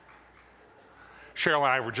Cheryl and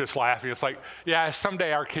I were just laughing. It's like, yeah,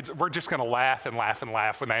 someday our kids, we're just going to laugh and laugh and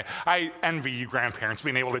laugh. I envy you grandparents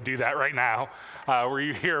being able to do that right now, where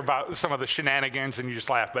you hear about some of the shenanigans and you just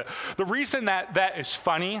laugh. But the reason that is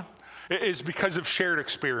funny is because of shared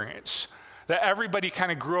experience. That everybody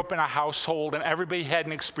kind of grew up in a household and everybody had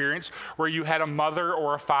an experience where you had a mother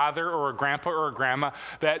or a father or a grandpa or a grandma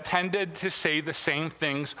that tended to say the same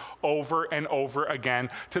things over and over again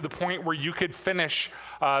to the point where you could finish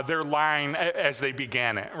their line as they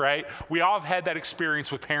began it, right? We all have had that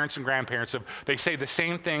experience with parents and grandparents of they say the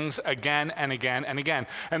same things again and again and again.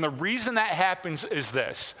 And the reason that happens is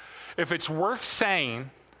this: if it's worth saying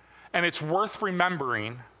and it's worth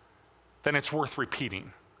remembering, then it's worth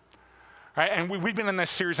repeating. Right? And we've been in this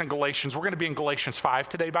series in Galatians. We're going to be in Galatians 5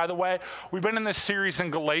 today, by the way. We've been in this series in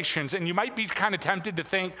Galatians, and you might be kind of tempted to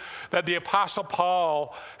think that the Apostle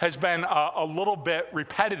Paul has been a little bit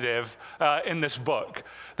repetitive in this book,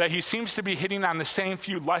 that he seems to be hitting on the same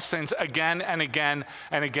few lessons again and again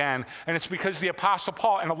and again. And it's because the Apostle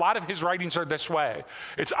Paul, and a lot of his writings are this way.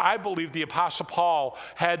 I believe the Apostle Paul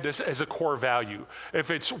had this as a core value. If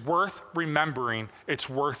it's worth remembering, it's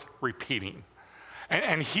worth repeating.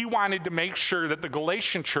 And he wanted to make sure that the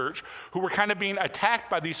Galatian church, who were kind of being attacked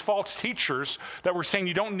by these false teachers that were saying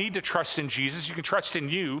you don't need to trust in Jesus, you can trust in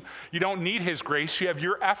you. You don't need his grace, you have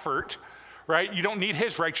your effort, right? You don't need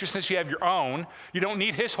his righteousness, you have your own. You don't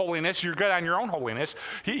need his holiness, you're good on your own holiness.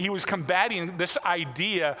 He was combating this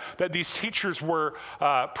idea that these teachers were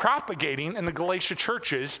propagating in the Galatian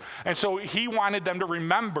churches, and so he wanted them to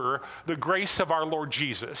remember the grace of our Lord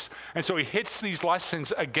Jesus. And so he hits these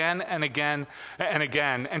lessons again and again and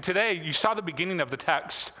again. And today, you saw the beginning of the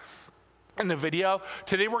text in the video.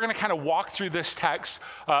 Today we're going to kind of walk through this text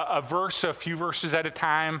a few verses at a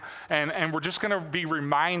time, and we're just going to be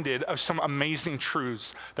reminded of some amazing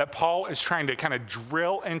truths that Paul is trying to kind of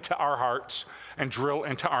drill into our hearts and drill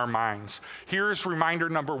into our minds. Here's reminder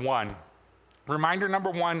number one. Reminder number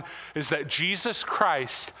one is that Jesus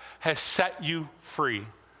Christ has set you free.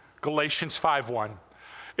 Galatians 5:1.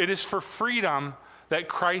 It is for freedom that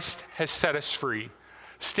Christ has set us free.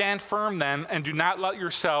 Stand firm then, and do not let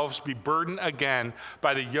yourselves be burdened again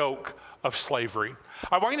by the yoke of slavery.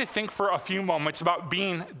 I want you to think for a few moments about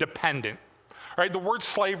being dependent. Right, the word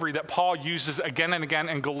slavery that Paul uses again and again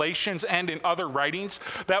in Galatians and in other writings,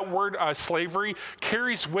 that word slavery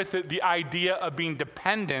carries with it the idea of being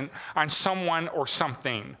dependent on someone or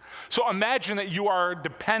something. So imagine that you are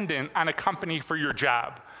dependent on a company for your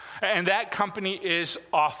job, and that company is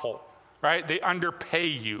awful. Right? They underpay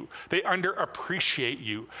you. They underappreciate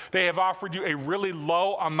you. They have offered you a really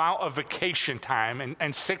low amount of vacation time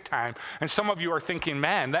and sick time. And some of you are thinking,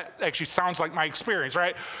 man, that actually sounds like my experience,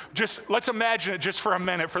 right? Just let's imagine it just for a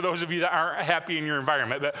minute for those of you that aren't happy in your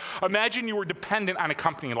environment. But imagine you were dependent on a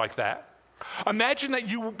company like that. Imagine that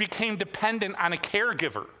you became dependent on a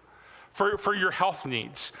caregiver for your health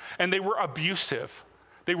needs, and they were abusive.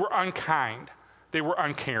 They were unkind. They were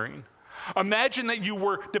uncaring. Imagine that you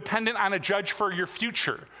were dependent on a judge for your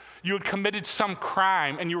future. You had committed some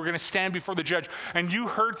crime and you were going to stand before the judge, and you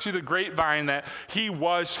heard through the grapevine that he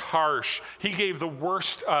was harsh. He gave the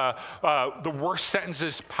worst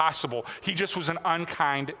sentences possible. He just was an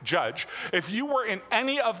unkind judge. If you were in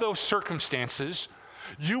any of those circumstances,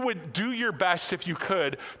 you would do your best, if you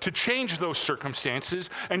could, to change those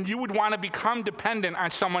circumstances, and you would want to become dependent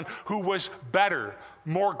on someone who was better,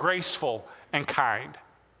 more graceful, and kind.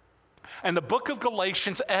 And the book of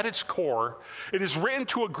Galatians, at its core, it is written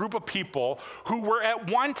to a group of people who were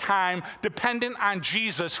at one time dependent on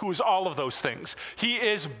Jesus, who is all of those things. He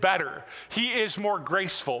is better. He is more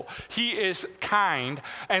graceful. He is kind.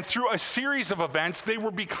 And through a series of events, they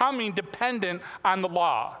were becoming dependent on the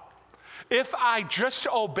law. If I just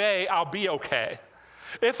obey, I'll be okay.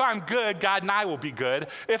 If I'm good, God and I will be good.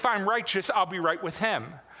 If I'm righteous, I'll be right with him.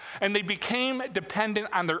 And they became dependent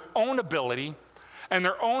on their own ability and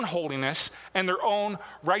their own holiness and their own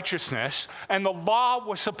righteousness. And the law of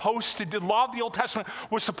the Old Testament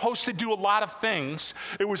was supposed to do a lot of things.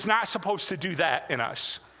 It was not supposed to do that in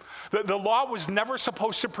us. The law was never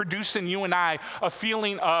supposed to produce in you and I a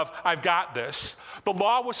feeling of, I've got this. The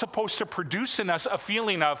law was supposed to produce in us a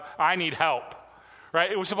feeling of, I need help, right?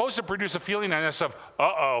 It was supposed to produce a feeling in us of,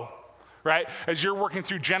 uh-oh. Right? As you're working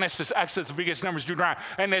through Genesis, Exodus, Leviticus, Numbers, Deuteronomy,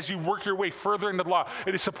 and as you work your way further into the law,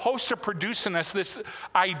 it is supposed to produce in us this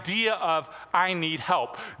idea of, I need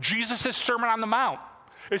help. Jesus' Sermon on the Mount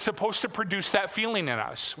is supposed to produce that feeling in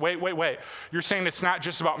us. Wait. You're saying it's not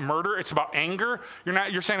just about murder, it's about anger?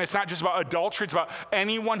 You're saying it's not just about adultery, it's about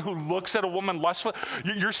anyone who looks at a woman lustfully?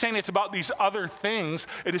 You're saying it's about these other things.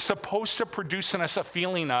 It is supposed to produce in us a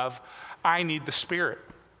feeling of, I need the Spirit.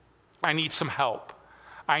 I need some help.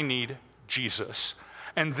 I need Jesus.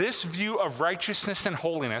 And this view of righteousness and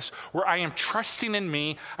holiness, where I am trusting in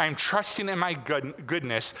me, I am trusting in my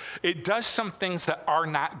goodness, it does some things that are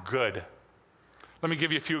not good. Let me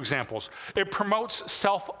give you a few examples. It promotes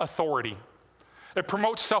self-authority. It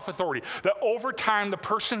promotes self-authority. That over time, the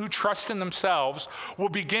person who trusts in themselves will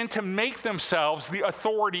begin to make themselves the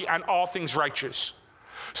authority on all things righteous.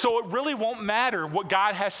 So it really won't matter what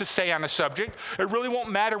God has to say on a subject. It really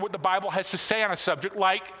won't matter what the Bible has to say on a subject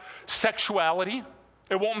like sexuality.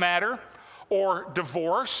 It won't matter. Or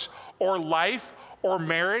divorce, or life, or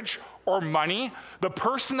marriage, or money. The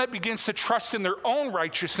person that begins to trust in their own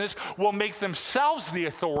righteousness will make themselves the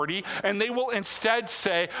authority, and they will instead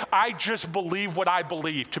say, I just believe what I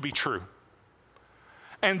believe to be true.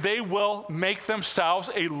 And they will make themselves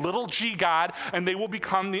a little g God, and they will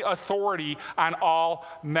become the authority on all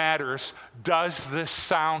matters. Does this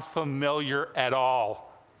sound familiar at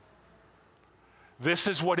all? This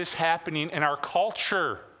is what is happening in our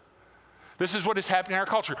culture. This is what is happening in our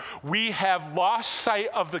culture. We have lost sight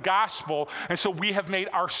of the gospel, and so we have made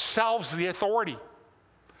ourselves the authority.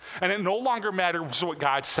 And it no longer matters what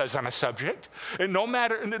God says on a subject. It no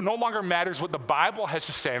longer matters what the Bible has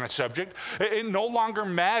to say on a subject. It no longer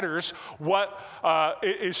matters what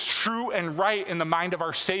is true and right in the mind of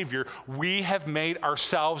our Savior. We have made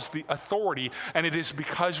ourselves the authority, and it is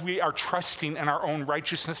because we are trusting in our own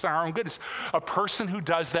righteousness and our own goodness. A person who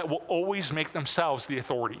does that will always make themselves the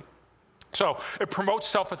authority. So it promotes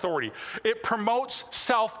self-authority. It promotes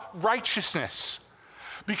self-righteousness.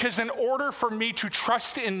 Because in order for me to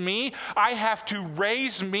trust in me, I have to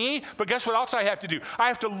raise me, but guess what else I have to do? I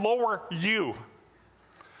have to lower you,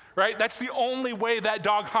 right? That's the only way that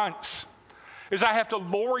dog hunts, is I have to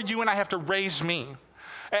lower you and I have to raise me.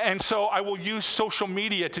 And so I will use social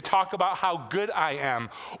media to talk about how good I am,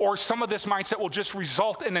 or some of this mindset will just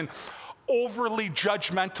result in an overly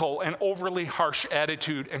judgmental and overly harsh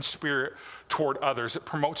attitude and spirit toward others. It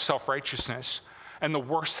promotes self-righteousness. And the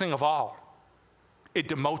worst thing of all, it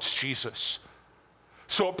demotes Jesus.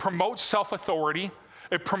 So it promotes self-authority,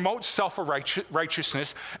 it promotes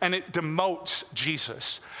self-righteousness, and it demotes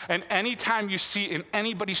Jesus. And anytime you see in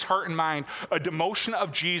anybody's heart and mind a demotion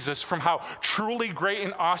of Jesus from how truly great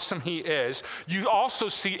and awesome he is, you also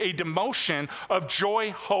see a demotion of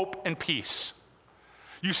joy, hope, and peace.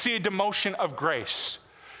 You see a demotion of grace.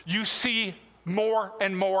 You see more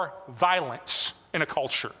and more violence in a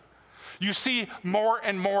culture. You see more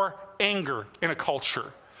and more anger in a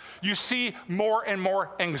culture. You see more and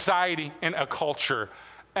more anxiety in a culture.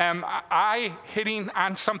 Am I hitting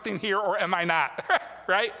on something here or am I not?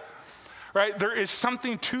 Right? There is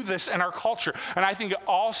something to this in our culture. And I think it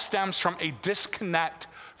all stems from a disconnect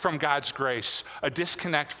from God's grace, a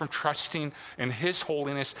disconnect from trusting in his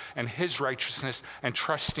holiness and his righteousness and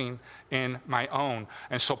trusting in my own.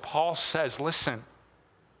 And so Paul says, listen,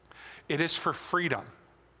 it is for freedom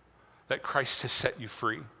that Christ has set you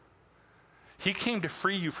free. He came to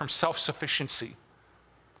free you from self-sufficiency.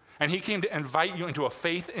 And he came to invite you into a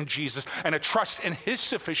faith in Jesus and a trust in his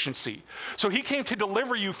sufficiency. So he came to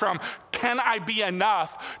deliver you from, can I be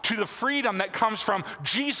enough, to the freedom that comes from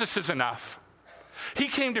Jesus is enough. He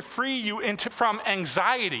came to free you from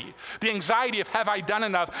anxiety, the anxiety of have I done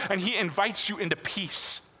enough, and he invites you into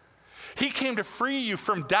peace. He came to free you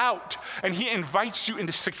from doubt, and he invites you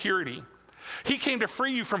into security. He came to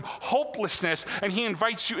free you from hopelessness, and he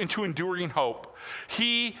invites you into enduring hope.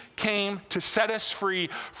 He came to set us free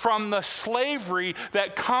from the slavery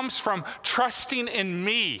that comes from trusting in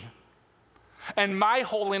me and my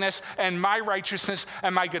holiness and my righteousness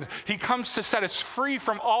and my goodness. He comes to set us free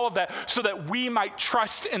from all of that so that we might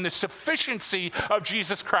trust in the sufficiency of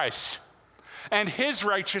Jesus Christ and his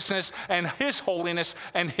righteousness and his holiness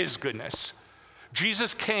and his goodness.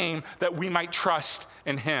 Jesus came that we might trust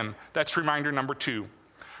in him. That's reminder number two.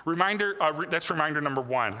 That's reminder number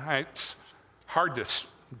one. It's hard to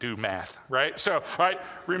do math, right? So, all right,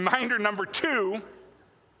 reminder number two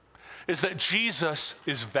is that Jesus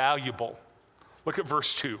is valuable. Look at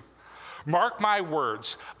verse 2. Mark my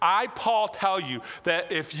words. I, Paul, tell you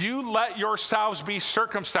that if you let yourselves be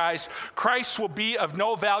circumcised, Christ will be of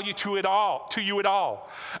no value to you at all.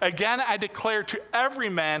 Again, I declare to every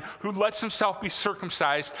man who lets himself be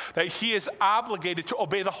circumcised that he is obligated to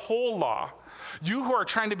obey the whole law. You who are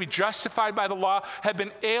trying to be justified by the law have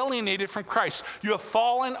been alienated from Christ. You have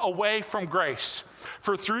fallen away from grace.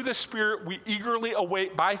 For through the Spirit we eagerly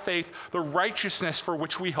await by faith the righteousness for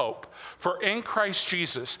which we hope. For in Christ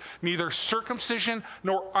Jesus, neither circumcision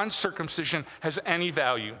nor uncircumcision has any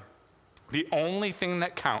value. The only thing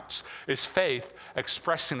that counts is faith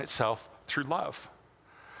expressing itself through love.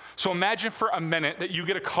 So imagine for a minute that you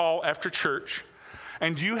get a call after church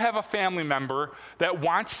and you have a family member that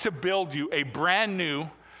wants to build you a brand new,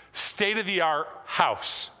 state-of-the-art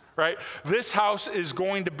house, right? This house is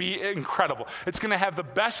going to be incredible. It's going to have the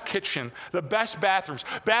best kitchen, the best bathrooms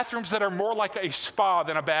that are more like a spa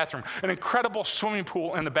than a bathroom, an incredible swimming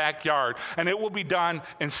pool in the backyard, and it will be done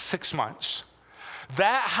in 6 months.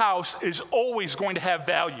 That house is always going to have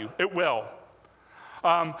value. It will.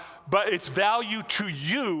 But its value to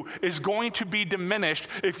you is going to be diminished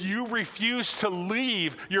if you refuse to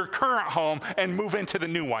leave your current home and move into the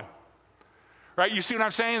new one. Right? You see what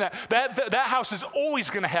I'm saying? That house is always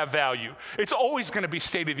going to have value. It's always going to be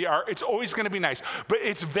state of the art. It's always going to be nice. But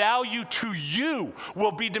its value to you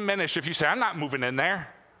will be diminished if you say, I'm not moving in there.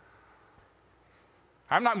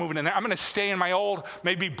 I'm not moving in there. I'm going to stay in my old,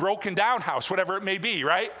 maybe broken down house, whatever it may be,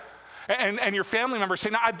 right? And your family members say,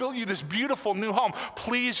 no, I built you this beautiful new home.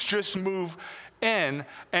 Please just move in.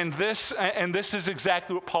 And this is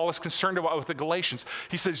exactly what Paul is concerned about with the Galatians.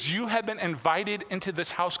 He says, you have been invited into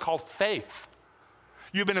this house called faith.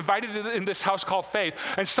 You've been invited in this house called faith.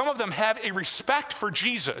 And some of them have a respect for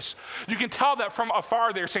Jesus. You can tell that from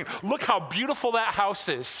afar. They're saying, look how beautiful that house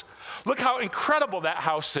is. Look how incredible that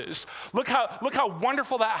house is. Look how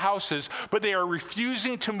wonderful that house is. But they are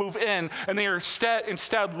refusing to move in, and they are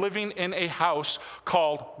instead living in a house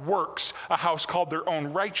called works, a house called their own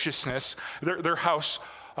righteousness, their house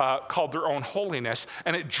called their own holiness.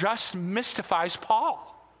 And it just mystifies Paul.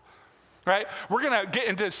 Right? We're going to get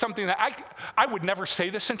into something that I would never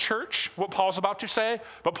say this in church, what Paul's about to say,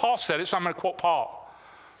 but Paul said it, so I'm going to quote Paul.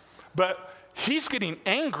 But he's getting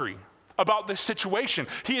angry about this situation.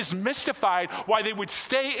 He is mystified why they would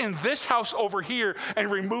stay in this house over here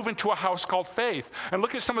and remove into a house called faith. And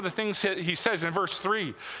look at some of the things he says in verse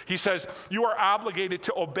 3. He says, you are obligated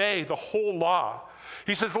to obey the whole law.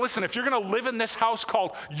 He says, listen, if you're going to live in this house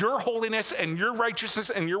called your holiness and your righteousness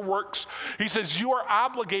and your works, he says you are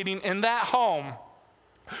obligating in that home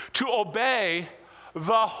to obey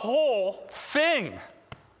the whole thing.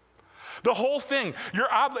 The whole thing.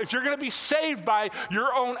 If you're going to be saved by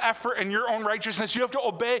your own effort and your own righteousness, you have to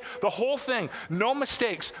obey the whole thing. No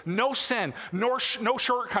mistakes, no sin, no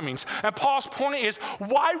shortcomings. And Paul's point is,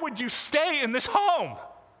 why would you stay in this home?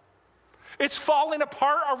 It's falling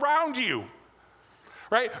apart around you.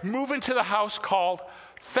 Right? Move into the house called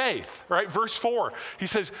faith, right? Verse 4, he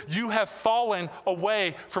says, you have fallen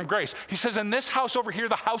away from grace. He says, in this house over here,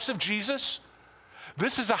 the house of Jesus,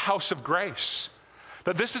 this is a house of grace.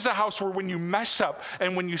 That this is a house where when you mess up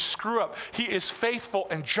and when you screw up, he is faithful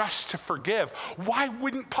and just to forgive. Why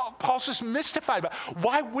wouldn't, Paul's just mystified about,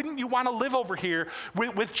 why wouldn't you want to live over here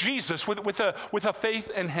with Jesus, with a faith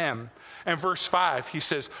in him? And verse 5, he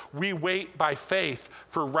says, we wait by faith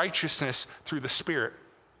for righteousness through the Spirit.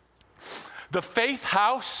 The faith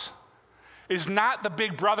house is not the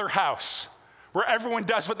big brother house where everyone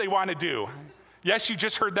does what they want to do. Yes, you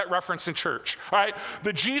just heard that reference in church, all right?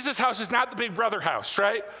 The Jesus house is not the big brother house,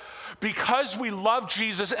 right? Because we love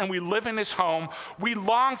Jesus and we live in his home, we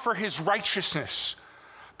long for his righteousness.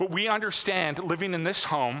 But we understand, living in this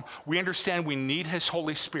home, we understand we need his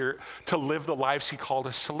Holy Spirit to live the lives he called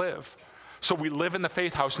us to live. So we live in the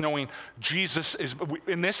faith house knowing Jesus is,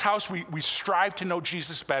 in this house, we strive to know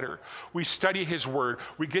Jesus better. We study his word.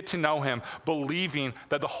 We get to know him, believing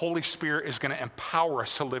that the Holy Spirit is going to empower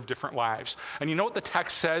us to live different lives. And you know what the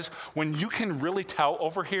text says? When you can really tell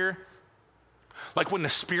over here, like when the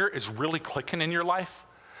Spirit is really clicking in your life,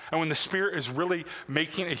 and when the Spirit is really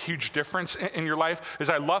making a huge difference in your life, is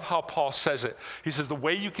I love how Paul says it. He says, the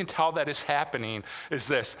way you can tell that is happening is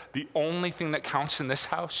this: the only thing that counts in this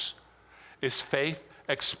house is faith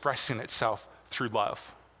expressing itself through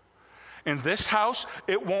love. In this house,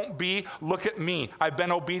 it won't be, look at me, I've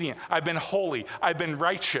been obedient, I've been holy, I've been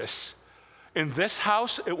righteous. In this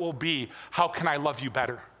house, it will be, how can I love you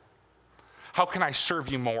better? How can I serve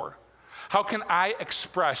you more? How can I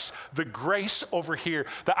express the grace over here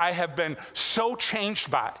that I have been so changed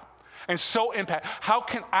by and so impacted? How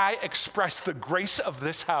can I express the grace of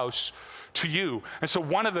this house to you? And so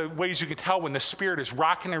one of the ways you can tell when the Spirit is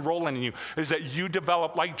rocking and rolling in you is that you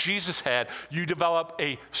develop, like Jesus had, you develop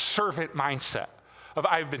a servant mindset of,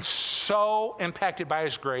 I've been so impacted by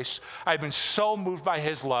his grace, I've been so moved by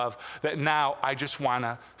his love that now I just want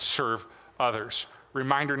to serve others.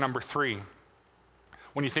 Reminder number 3,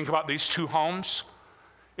 when you think about these two homes,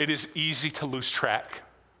 it is easy to lose track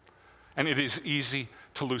and it is easy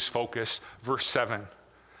to lose focus. Verse 7,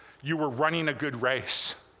 you were running a good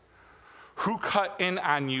race. Who cut in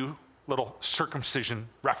on you, little circumcision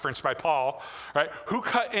reference by Paul, right? Who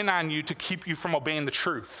cut in on you to keep you from obeying the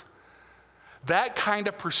truth? That kind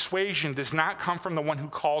of persuasion does not come from the one who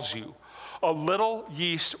calls you. A little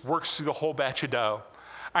yeast works through the whole batch of dough.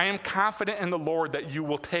 I am confident in the Lord that you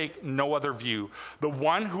will take no other view. The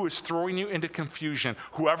one who is throwing you into confusion,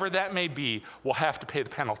 whoever that may be, will have to pay the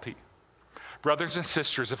penalty. Brothers and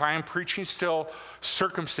sisters, if I am preaching still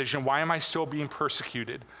circumcision, why am I still being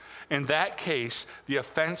persecuted? In that case, the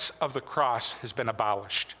offense of the cross has been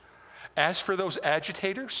abolished. As for those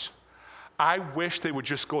agitators, I wish they would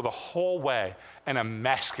just go the whole way and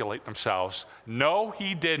emasculate themselves. No,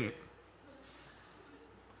 he didn't.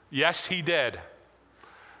 Yes, he did.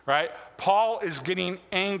 Right? Paul is getting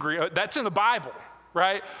angry. That's in the Bible,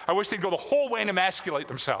 right? I wish they'd go the whole way and emasculate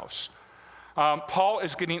themselves. Paul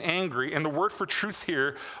is getting angry, and the word for truth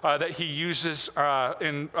here that he uses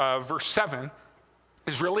in verse 7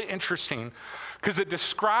 is really interesting because it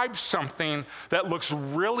describes something that looks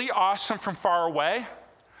really awesome from far away,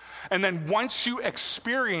 and then once you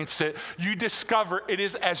experience it, you discover it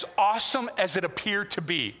is as awesome as it appeared to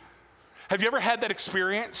be. Have you ever had that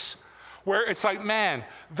experience where it's like, man,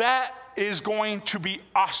 that is going to be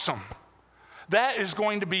awesome. That is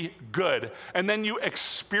going to be good. And then you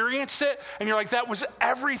experience it, and you're like, that was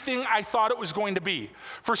everything I thought it was going to be.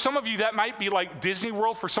 For some of you, that might be like Disney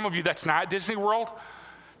World. For some of you, that's not Disney World.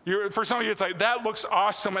 For some of you, it's like, that looks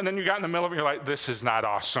awesome. And then you got in the middle of it, you're like, this is not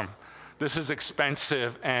awesome. This is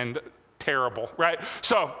expensive and terrible, right?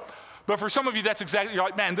 But for some of you, that's exactly, you're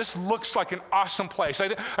like, man, this looks like an awesome place.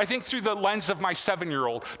 I think through the lens of my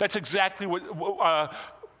 7-year-old, that's exactly what,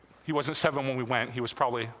 he wasn't 7 when we went. He was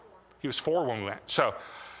 4 when we went. So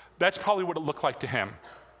that's probably what it looked like to him,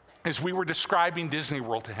 is we were describing Disney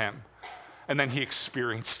World to him, and then he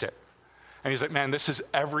experienced it. And he's like, man, this is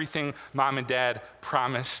everything Mom and Dad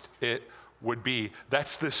promised it would be.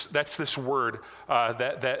 That's this word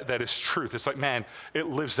that is truth. It's like, man, it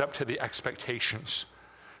lives up to the expectations.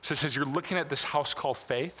 So it says, you're looking at this house called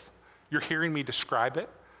faith. You're hearing me describe it.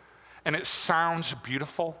 And it sounds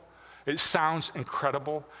beautiful. It sounds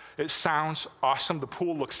incredible. It sounds awesome. The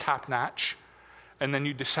pool looks top-notch. And then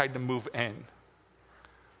you decide to move in.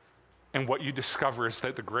 And what you discover is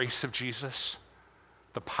that the grace of Jesus,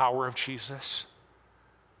 the power of Jesus,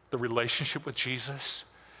 the relationship with Jesus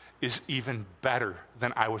is even better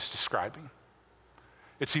than I was describing.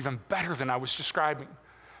 It's even better than I was describing.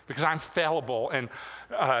 Because I'm fallible and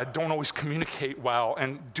don't always communicate well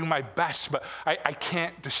and do my best, but I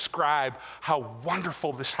can't describe how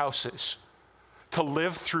wonderful this house is. To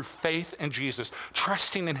live through faith in Jesus,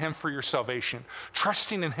 trusting in him for your salvation,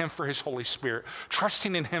 trusting in him for his Holy Spirit,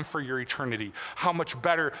 trusting in him for your eternity. How much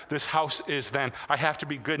better this house is than I have to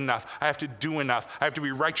be good enough, I have to do enough, I have to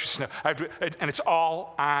be righteous enough, and it's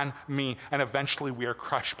all on me, and eventually we are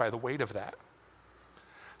crushed by the weight of that.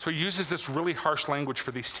 So he uses this really harsh language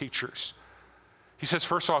for these teachers. He says,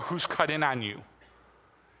 first of all, who's cut in on you?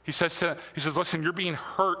 He says, listen, you're being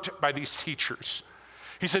hurt by these teachers.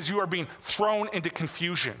 He says, you are being thrown into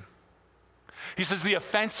confusion. He says, the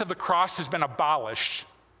offense of the cross has been abolished.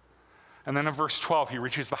 And then in verse 12, he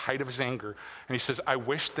reaches the height of his anger, and he says, I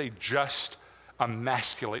wish they'd just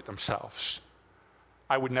emasculate themselves.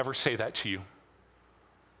 I would never say that to you,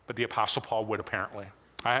 but the Apostle Paul would apparently.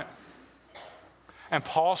 All right? And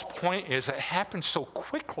Paul's point is it happened so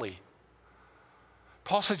quickly.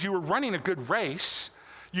 Paul says you were running a good race.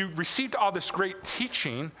 You received all this great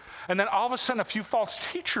teaching, and then all of a sudden a few false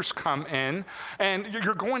teachers come in, and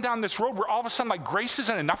you're going down this road where all of a sudden like grace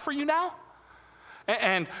isn't enough for you now?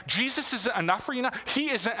 And Jesus isn't enough for you now?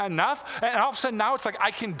 He isn't enough? And all of a sudden now it's like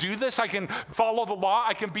I can do this, I can follow the law,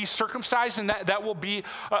 I can be circumcised, and that will be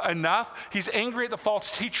enough. He's angry at the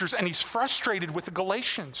false teachers, and he's frustrated with the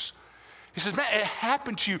Galatians. He says, man, it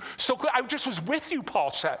happened to you so quick. I just was with you,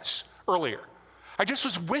 Paul says earlier. I just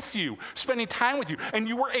was with you, spending time with you. And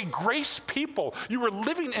you were a grace people. You were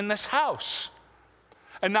living in this house.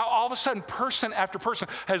 And now all of a sudden, person after person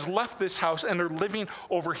has left this house and they're living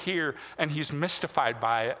over here, and he's mystified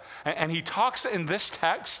by it. And he talks in this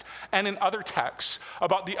text and in other texts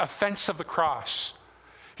about the offense of the cross.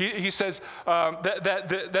 He says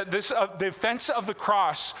the offense of the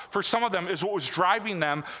cross for some of them is what was driving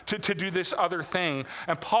them to do this other thing.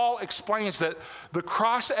 And Paul explains that the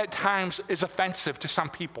cross at times is offensive to some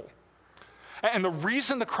people. And the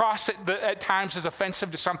reason the cross at times is offensive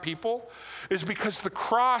to some people is because the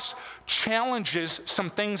cross challenges some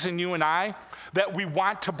things in you and I that we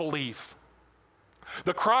want to believe.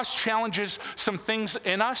 The cross challenges some things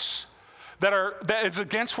in us that is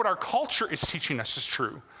against what our culture is teaching us is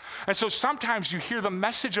true. And so sometimes you hear the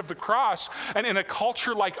message of the cross, and in a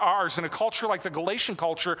culture like ours, in a culture like the Galatian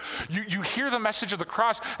culture, you hear the message of the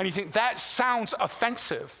cross and you think that sounds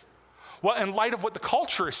offensive. Well, in light of what the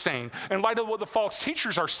culture is saying, in light of what the false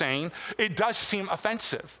teachers are saying, it does seem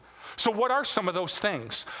offensive. So what are some of those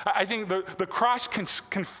things? I think the cross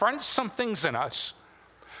confronts some things in us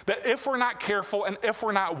that if we're not careful and if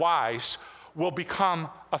we're not wise, will become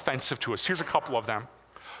offensive to us. Here's a couple of them.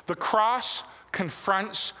 The cross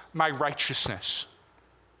confronts my righteousness.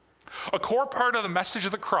 A core part of the message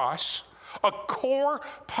of the cross,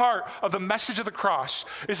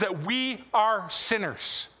 is that we are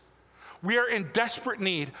sinners. We are in desperate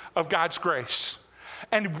need of God's grace.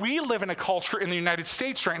 And we live in a culture in the United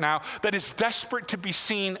States right now that is desperate to be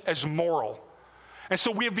seen as moral. And so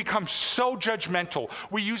we have become so judgmental.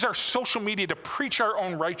 We use our social media to preach our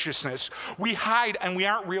own righteousness. We hide and we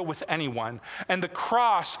aren't real with anyone. And the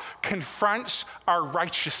cross confronts our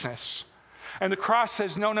righteousness. And the cross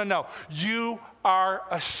says, no, you are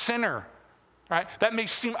a sinner, right? That may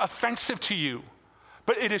seem offensive to you,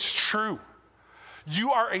 but it is true.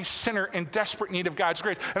 You are a sinner in desperate need of God's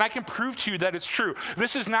grace. And I can prove to you that it's true.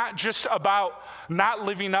 This is not just about not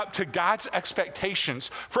living up to God's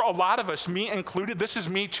expectations. For a lot of us, me included, this is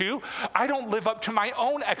me too, I don't live up to my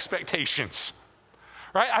own expectations,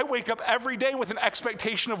 right? I wake up every day with an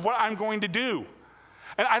expectation of what I'm going to do.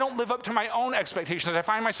 And I don't live up to my own expectations. I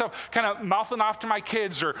find myself kind of mouthing off to my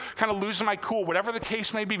kids or kind of losing my cool, whatever the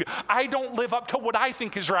case may be. I don't live up to what I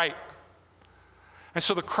think is right. And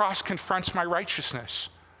so the cross confronts my righteousness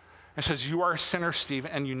and says, you are a sinner, Steve,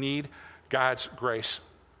 and you need God's grace.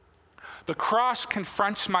 The cross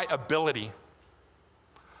confronts my ability.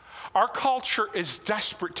 Our culture is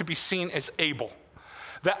desperate to be seen as able,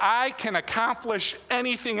 that I can accomplish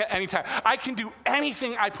anything at any time. I can do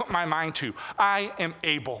anything I put my mind to. I am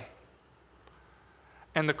able.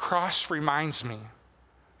 And the cross reminds me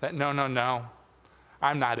that no,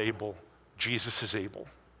 I'm not able. Jesus is able.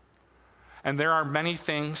 And there are many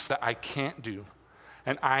things that I can't do,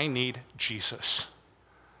 and I need Jesus.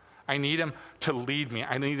 I need him to lead me.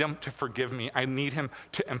 I need him to forgive me. I need him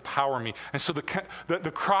to empower me. And so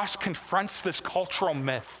the cross confronts this cultural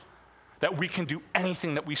myth that we can do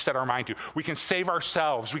anything that we set our mind to. We can save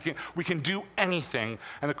ourselves. We can do anything.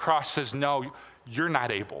 And the cross says, no, you're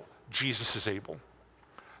not able. Jesus is able.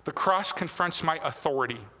 The cross confronts my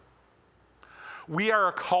authority. We are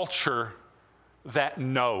a culture that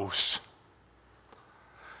knows.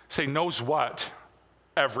 Say, knows what?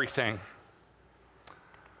 Everything.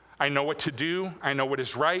 I know what to do. I know what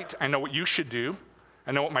is right. I know what you should do.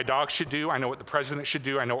 I know what my dog should do. I know what the president should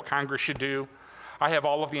do. I know what Congress should do. I have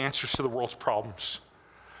all of the answers to the world's problems.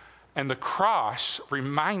 And the cross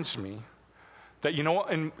reminds me that you know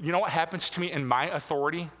what happens to me in my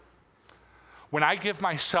authority? When I give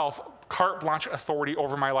myself carte blanche authority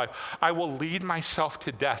over my life, I will lead myself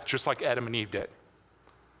to death just like Adam and Eve did.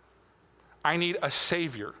 I need a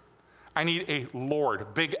Savior. I need a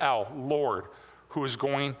Lord, big L, Lord, who is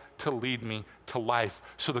going to lead me to life.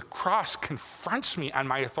 So the cross confronts me on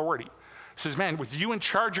my authority. It says, man, with you in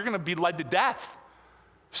charge, you're going to be led to death,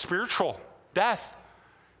 spiritual death.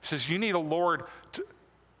 It says, you need a Lord.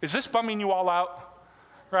 Is this bumming you all out?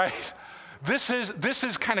 Right? This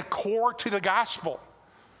is kind of core to the gospel.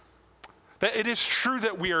 That it is true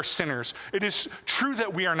that we are sinners. It is true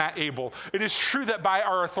that we are not able. It is true that by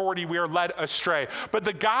our authority we are led astray. But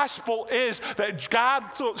the gospel is that God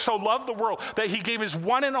so loved the world that he gave his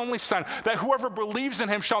one and only Son, that whoever believes in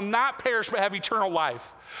him shall not perish but have eternal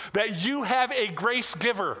life. That you have a grace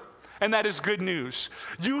giver, and that is good news.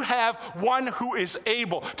 You have one who is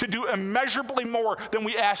able to do immeasurably more than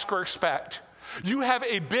we ask or expect. You have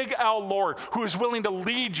a big L Lord who is willing to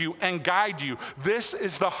lead you and guide you. This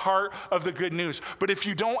is the heart of the good news. But if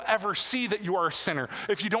you don't ever see that you are a sinner,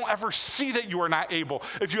 if you don't ever see that you are not able,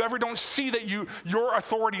 if you ever don't see that your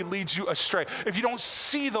authority leads you astray, if you don't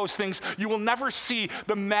see those things, you will never see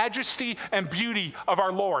the majesty and beauty of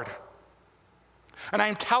our Lord. And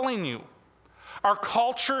I'm telling you, our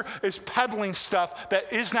culture is peddling stuff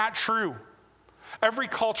that is not true. Every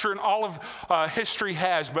culture in all of history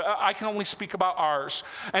has, but I can only speak about ours.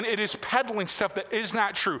 And it is peddling stuff that is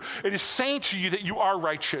not true. It is saying to you that you are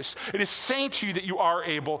righteous. It is saying to you that you are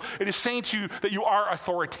able. It is saying to you that you are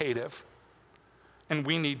authoritative. And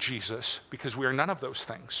we need Jesus because we are none of those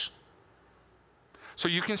things. So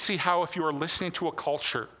you can see how if you are listening to a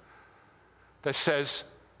culture that says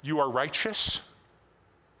you are righteous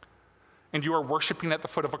and you are worshiping at the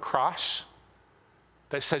foot of a cross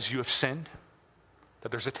that says you have sinned, that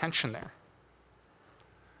there's a tension there.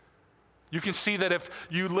 You can see that if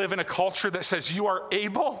you live in a culture that says you are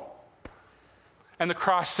able, and the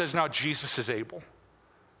cross says, no, Jesus is able,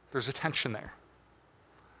 there's a tension there.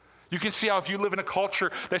 You can see how if you live in a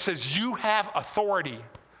culture that says you have authority,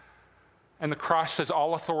 And the cross says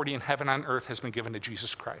all authority in heaven and on earth has been given to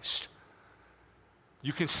Jesus Christ.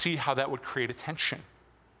 You can see how that would create a tension.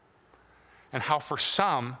 And how for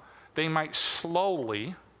some, they might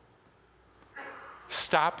slowly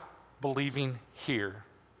stop believing here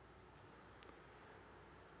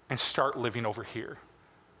and start living over here.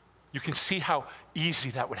 You can see how easy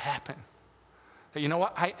that would happen. That, you know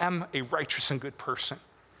what? I am a righteous and good person.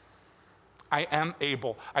 I am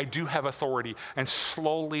able. I do have authority. And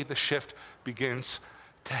slowly the shift begins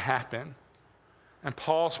to happen. And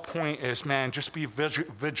Paul's point is, man, just be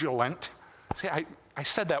vigilant. See, I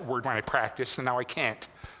said that word when I practiced, and now I can't.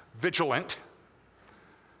 Vigilant.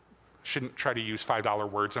 Shouldn't try to use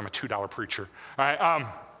 $5 words. I'm a $2 preacher. All right.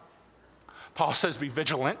 Paul says, be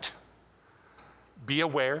vigilant, be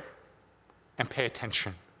aware, and pay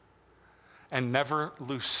attention. And never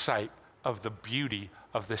lose sight of the beauty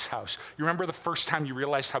of this house. You remember the first time you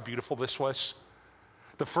realized how beautiful this was?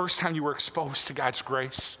 The first time you were exposed to God's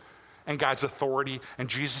grace and God's authority and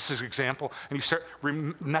Jesus' example, and you start,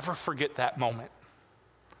 never forget that moment.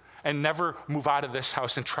 And never move out of this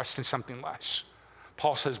house and trust in something less.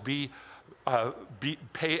 Paul says,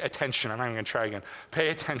 pay attention. I'm not even going to try again. Pay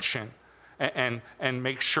attention and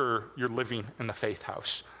make sure you're living in the faith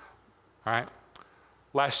house. All right?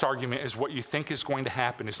 Last argument is what you think is going to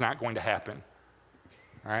happen is not going to happen.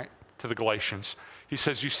 All right? To the Galatians. He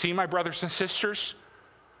says, you see, my brothers and sisters,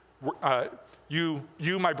 you,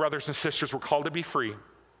 my brothers and sisters, were called to be free.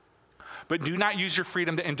 But do not use your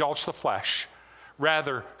freedom to indulge the flesh.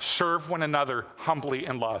 Rather, serve one another humbly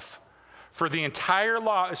in love. For the entire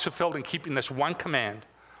law is fulfilled in keeping this one command: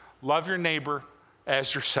 love your neighbor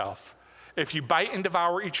as yourself. If you bite and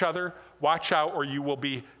devour each other, watch out or you will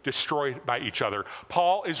be destroyed by each other.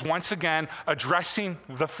 Paul is once again addressing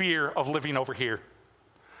the fear of living over here.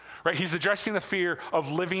 Right? He's addressing the fear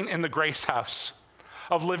of living in the grace house,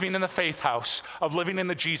 of living in the faith house, of living in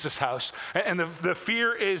the Jesus house. And the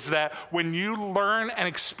fear is that when you learn and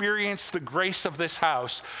experience the grace of this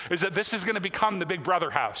house, is that this is going to become the Big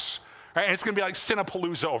Brother house. Right? And it's going to be like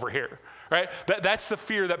Cinepalooza over here. Right? That's the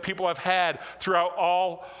fear that people have had throughout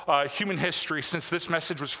all human history since this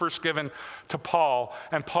message was first given to Paul.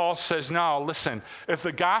 And Paul says, no, listen, if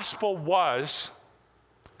the gospel was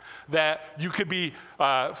that you could be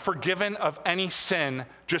forgiven of any sin,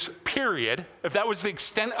 just period, if that was the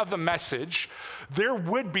extent of the message, there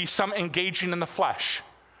would be some engaging in the flesh.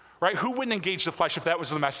 Right? Who wouldn't engage the flesh if that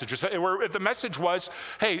was the message? If the message was,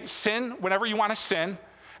 hey, sin whenever you want to sin,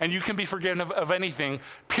 and you can be forgiven of anything,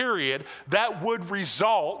 period, that would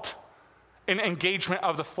result in engagement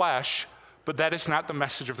of the flesh, but that is not the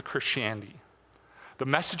message of the Christianity. The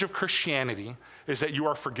message of Christianity is that you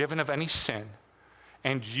are forgiven of any sin,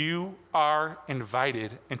 and you are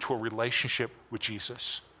invited into a relationship with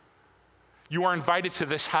Jesus. You are invited to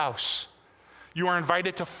this house. You are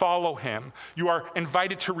invited to follow him. You are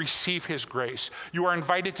invited to receive his grace. You are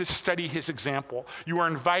invited to study his example. You are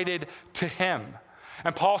invited to him.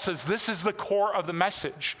 And Paul says this is the core of the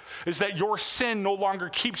message, is that your sin no longer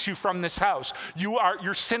keeps you from this house.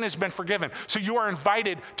 Your sin has been forgiven. So you are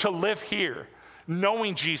invited to live here,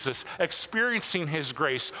 knowing Jesus, experiencing his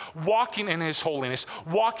grace, walking in his holiness,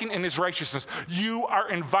 walking in his righteousness. You are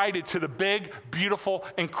invited to the big, beautiful,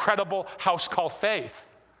 incredible house called faith.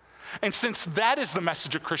 And since that is the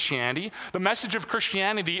message of Christianity, the message of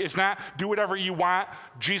Christianity is not do whatever you want,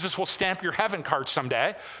 Jesus will stamp your heaven card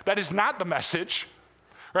someday. That is not the message.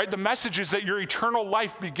 Right? The message is that your eternal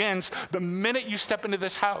life begins the minute you step into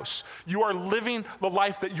this house. You are living the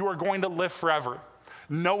life that you are going to live forever.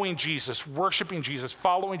 Knowing Jesus, worshiping Jesus,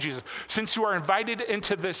 following Jesus. Since you are invited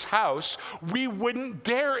into this house, we wouldn't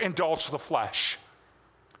dare indulge the flesh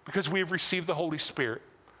because we have received the Holy Spirit.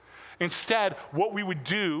 Instead, what we would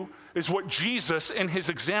do is what Jesus in his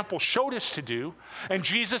example showed us to do, and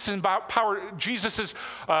Jesus'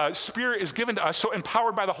 Spirit is given to us, so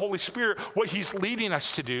empowered by the Holy Spirit, what he's leading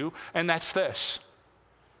us to do, and that's this.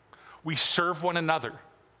 We serve one another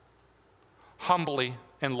humbly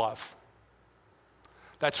in love.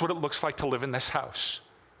 That's what it looks like to live in this house.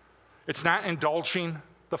 It's not indulging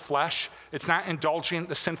the flesh. It's not indulging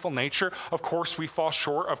the sinful nature. Of course, we fall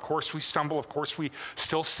short. Of course, we stumble. Of course, we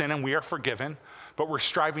still sin and we are forgiven. But we're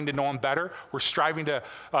striving to know him better. We're striving to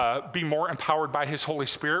be more empowered by his Holy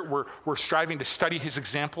Spirit. We're striving to study his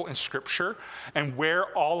example in Scripture. And where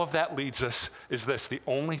all of that leads us is this. The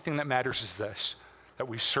only thing that matters is this, that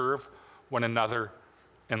we serve one another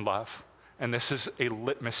in love. And this is a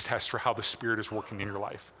litmus test for how the Spirit is working in your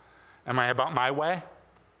life. Am I about my way?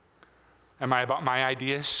 Am I about my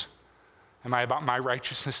ideas? Am I about my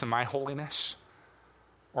righteousness and my holiness?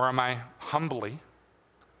 Or am I humbly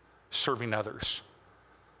serving others?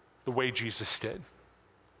 the way Jesus did,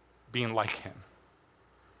 being like him.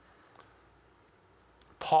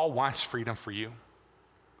 Paul wants freedom for you.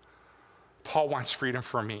 Paul wants freedom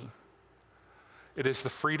for me. It is the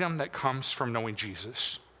freedom that comes from knowing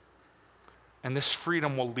Jesus. And this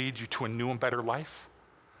freedom will lead you to a new and better life.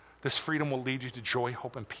 This freedom will lead you to joy,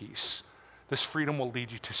 hope, and peace. This freedom will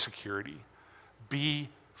lead you to security. Be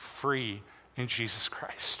free in Jesus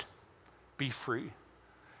Christ. Be free.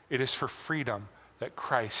 It is for freedom that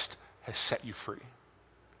Christ has set you free.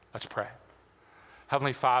 Let's pray.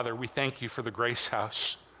 Heavenly Father, we thank you for the Grace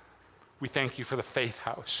House. We thank you for the Faith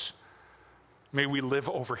House. May we live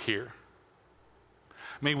over here.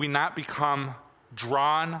 May we not become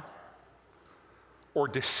drawn or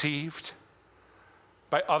deceived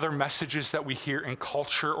by other messages that we hear in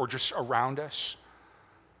culture or just around us,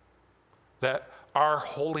 that our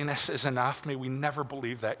holiness is enough. May we never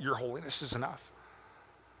believe that your holiness is enough,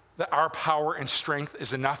 that our power and strength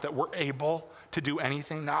is enough, that we're able to do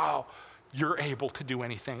anything. No, you're able to do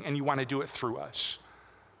anything, and you want to do it through us.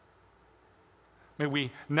 May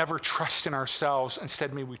we never trust in ourselves.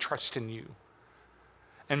 Instead, may we trust in you.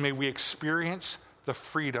 And may we experience the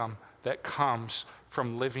freedom that comes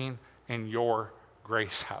from living in your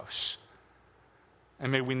Grace House.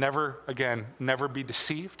 And may we never be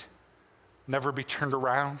deceived, never be turned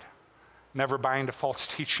around, never buy into false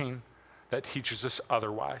teaching that teaches us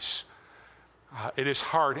otherwise. It is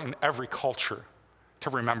hard in every culture to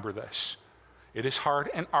remember this. It is hard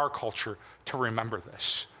in our culture to remember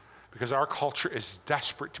this, because our culture is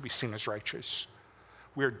desperate to be seen as righteous.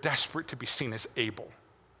 We are desperate to be seen as able.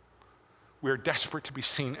 We are desperate to be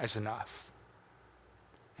seen as enough.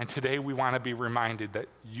 And today we want to be reminded that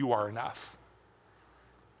you are enough,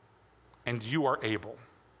 and you are able,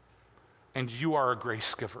 and you are a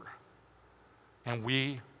grace giver, and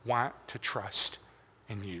we want to trust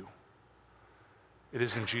in you. It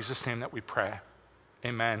is in Jesus' name that we pray.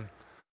 Amen.